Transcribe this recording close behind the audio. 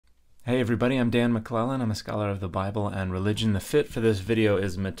Hey everybody, I'm Dan McClellan. I'm a scholar of the Bible and religion. The fit for this video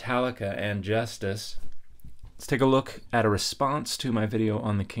is Metallica and Justice. Let's take a look at a response to my video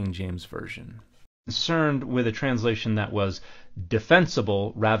on the King James Version. Concerned with a translation that was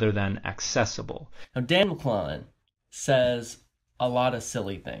defensible rather than accessible. Now, Dan McClellan says a lot of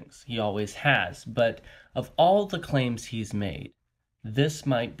silly things. He always has. But of all the claims he's made, this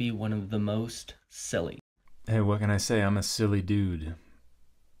might be one of the most silly. Hey, what can I say? I'm a silly dude.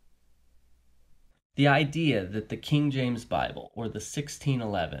 The idea that the King James Bible, or the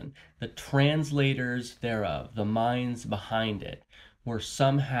 1611, the translators thereof, the minds behind it, were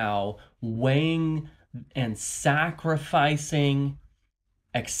somehow weighing and sacrificing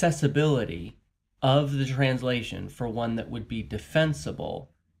accessibility of the translation for one that would be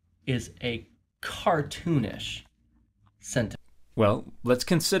defensible is a cartoonish sentiment. Well, let's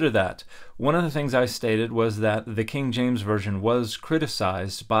consider that. One of the things I stated was that the King James Version was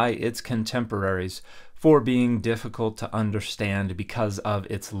criticized by its contemporaries for being difficult to understand because of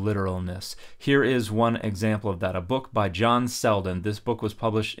its literalness. Here is one example of that, a book by John Selden. This book was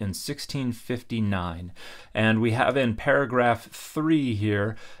published in 1659, and we have in paragraph 3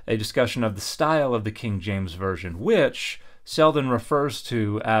 here a discussion of the style of the King James Version, which Selden refers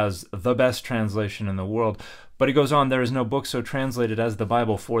to as the best translation in the world. But he goes on, there is no book so translated as the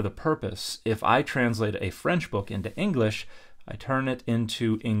Bible for the purpose. If I translate a French book into English, I turn it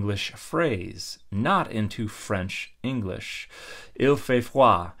into English phrase, not into French English. Il fait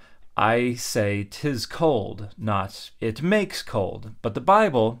froid. I say 'tis cold, not it makes cold. But the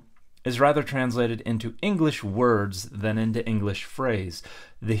Bible is rather translated into English words than into English phrase.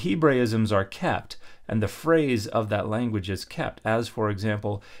 The Hebraisms are kept, and the phrase of that language is kept, as, for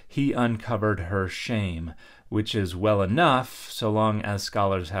example, he uncovered her shame, which is well enough so long as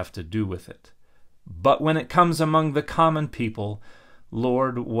scholars have to do with it. But when it comes among the common people,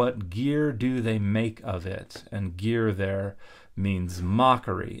 Lord, what gear do they make of it? And gear there means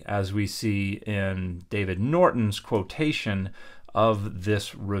mockery, as we see in David Norton's quotation of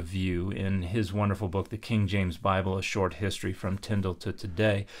this review in his wonderful book, The King James Bible, A Short History from Tyndale to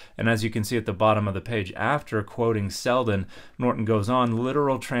Today. And as you can see at the bottom of the page, after quoting Selden, Norton goes on,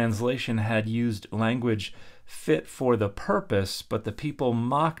 literal translation had used language fit for the purpose, but the people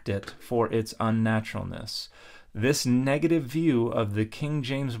mocked it for its unnaturalness. This negative view of the King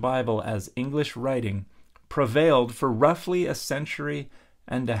James Bible as English writing prevailed for roughly a century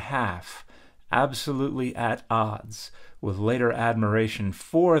and a half, absolutely at odds with later admiration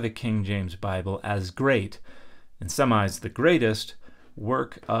for the King James Bible as great, in some eyes the greatest,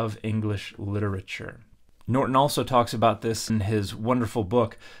 work of English literature. Norton also talks about this in his wonderful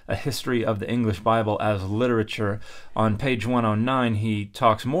book, A History of the English Bible as Literature. On page 109, he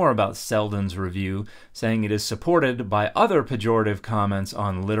talks more about Selden's review, saying it is supported by other pejorative comments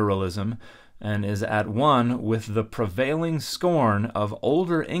on literalism and is at one with the prevailing scorn of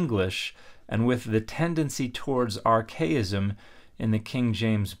older English and with the tendency towards archaism in the King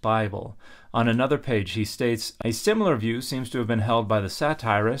James Bible. On another page, he states, a similar view seems to have been held by the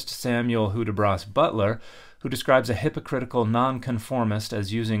satirist Samuel Hudibras Butler, who describes a hypocritical nonconformist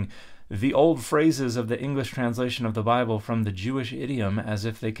as using the old phrases of the English translation of the Bible from the Jewish idiom as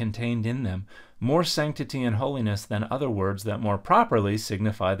if they contained in them more sanctity and holiness than other words that more properly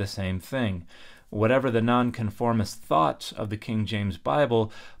signify the same thing. Whatever the nonconformist thought of the King James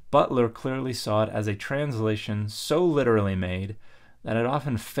Bible, Butler clearly saw it as a translation so literally made that it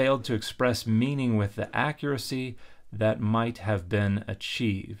often failed to express meaning with the accuracy that might have been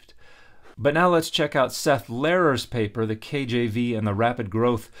achieved. But now let's check out Seth Lehrer's paper, The KJV and the Rapid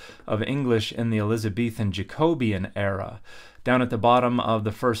Growth of English in the Elizabethan Jacobean Era. Down at the bottom of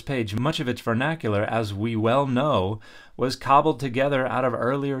the first page, much of its vernacular, as we well know, was cobbled together out of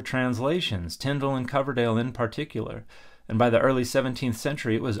earlier translations, Tyndale and Coverdale in particular. And by the early 17th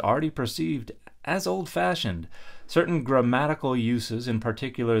century, it was already perceived as old-fashioned. Certain grammatical uses, in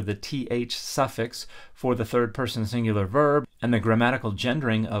particular the th suffix for the third-person singular verb, and the grammatical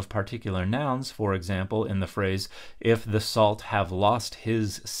gendering of particular nouns, for example, in the phrase, if the salt have lost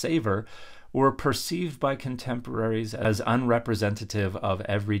his savor, were perceived by contemporaries as unrepresentative of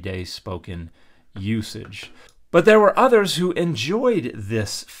everyday spoken usage. But there were others who enjoyed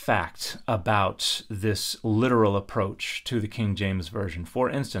this fact about this literal approach to the King James Version. For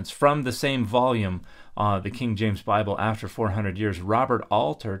instance, from the same volume, the King James Bible After 400 Years, Robert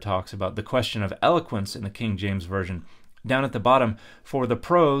Alter talks about the question of eloquence in the King James Version. Down at the bottom, for the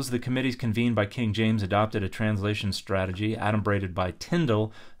prose, the committees convened by King James adopted a translation strategy adumbrated by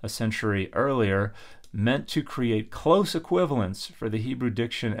Tyndale a century earlier, meant to create close equivalents for the Hebrew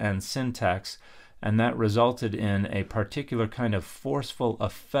diction and syntax, and that resulted in a particular kind of forceful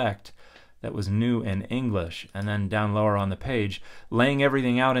effect that was new in English. And then down lower on the page, laying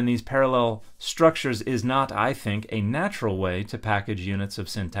everything out in these parallel structures is not, I think, a natural way to package units of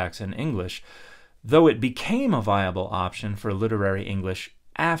syntax in English, though it became a viable option for literary English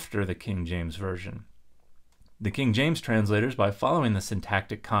after the King James Version. The King James translators, by following the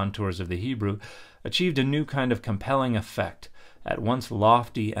syntactic contours of the Hebrew, achieved a new kind of compelling effect, at once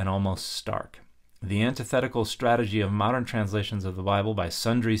lofty and almost stark. The antithetical strategy of modern translations of the Bible by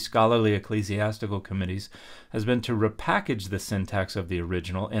sundry scholarly ecclesiastical committees has been to repackage the syntax of the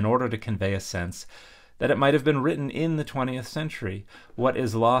original in order to convey a sense that it might have been written in the 20th century. What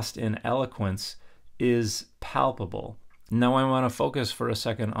is lost in eloquence is palpable. Now I want to focus for a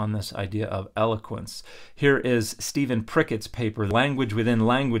second on this idea of eloquence. Here is Stephen Prickett's paper, Language Within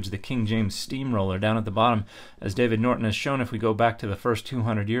Language, the King James Steamroller. Down at the bottom, as David Norton has shown, if we go back to the first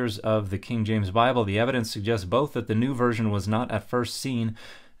 200 years of the King James Bible, the evidence suggests both that the new version was not at first seen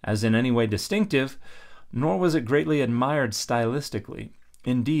as in any way distinctive, nor was it greatly admired stylistically.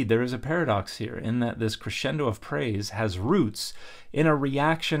 Indeed, there is a paradox here in that this crescendo of praise has roots in a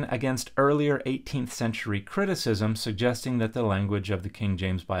reaction against earlier 18th century criticism suggesting that the language of the King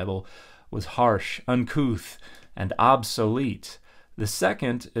James Bible was harsh, uncouth, and obsolete. The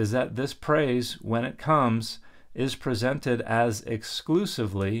second is that this praise, when it comes, is presented as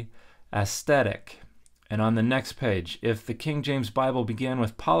exclusively aesthetic. And on the next page, if the King James Bible began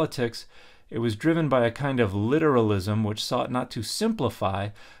with politics, it was driven by a kind of literalism which sought not to simplify,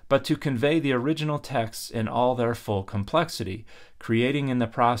 but to convey the original texts in all their full complexity, creating in the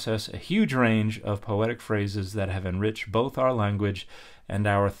process a huge range of poetic phrases that have enriched both our language and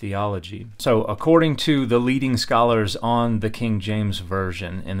our theology. So, according to the leading scholars on the King James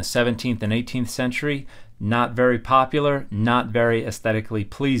Version, in the 17th and 18th century, not very popular, not very aesthetically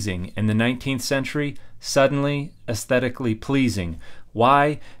pleasing. In the 19th century, suddenly aesthetically pleasing.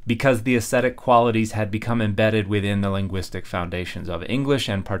 Why? Because the aesthetic qualities had become embedded within the linguistic foundations of English,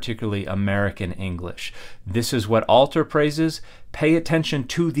 and particularly American English. This is what Alter praises. Pay attention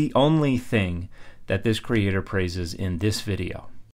to the only thing that this creator praises in this video.